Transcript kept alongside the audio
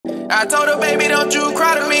I told her, baby, don't you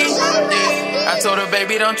cry to me. Yeah. I told her,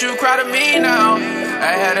 baby, don't you cry to me now.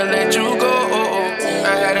 I had to let you go.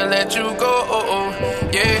 I had to let you go.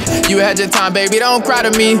 Yeah. You had your time, baby, don't cry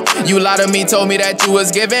to me. You lied to me, told me that you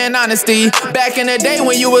was giving honesty. Back in the day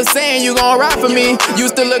when you was saying you gon' ride for me.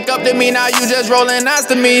 Used to look up to me, now you just rolling eyes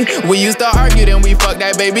to me. We used to argue, then we fuck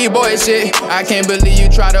that baby boy shit. I can't believe you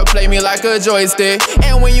try to play me like a joystick.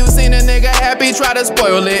 And when you seen a nigga happy, try to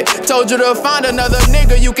spoil it. Told you to find another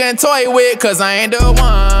nigga you can toy with, cause I ain't the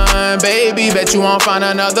one, baby. Bet you won't find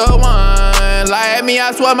another one like me.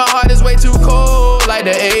 I swear my heart is way too cold, like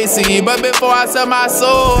the AC. But before I sell my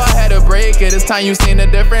soul, I had to break it. This time you seen a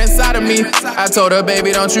different side of me. I told her,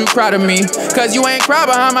 baby, don't you cry to me, cause you ain't cry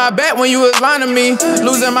behind my back when you was lying to me.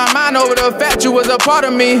 Losing my mind over the fact you was a part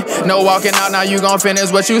of me. No walking out, now you gon'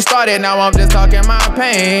 finish what you started. Now I'm just talking my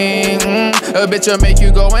pain. A bitch will make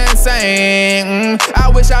you go insane. I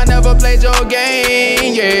wish I never played your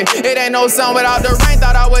game, yeah. It ain't no sun without the rain.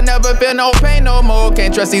 Thought I would never feel no pain no more.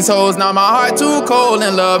 Can't trust these hoes, now my heart too cold.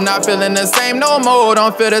 In love, not feeling the same no more.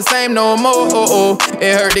 Don't feel the same no more.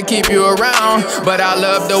 It hurt to keep you around, but I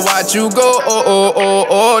love to watch you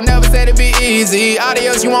go. Never said it'd be easy.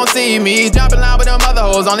 Adios, you won't see me. Jumping line with them other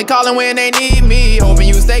hoes, only calling when they need me. Hoping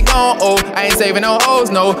you stay gone, I ain't saving no hoes,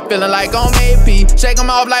 no. Feeling like on Maybe. Shake them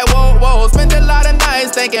off like whoa, whoa. Spent a lot of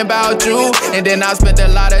nights thinking about you, and then I spent a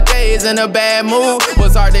lot of days in a bad mood.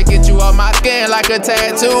 Was hard to get you off my skin like a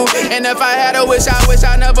tattoo. And if I had a wish, I wish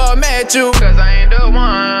I never met you, cause I ain't the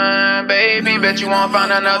one, baby. Bet you won't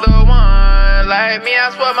find another one like me.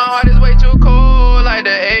 I swear my heart is way too cold, like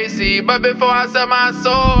the AC. But before I sell my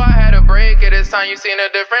soul, I had to break it. This time you seen a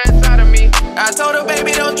different side of me. I told her,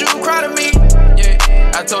 baby, don't you cry to me.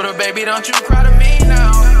 Yeah. I told her, baby, don't you cry to me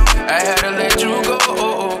now. I had to let you go.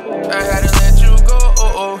 I had to let you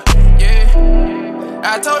go. Yeah.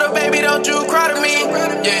 I told her, baby, don't you cry to me.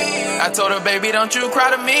 Yeah. I told her, baby, don't you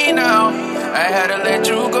cry to me now. I had to let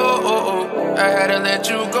you go. I had to let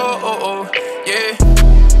you go. Yeah.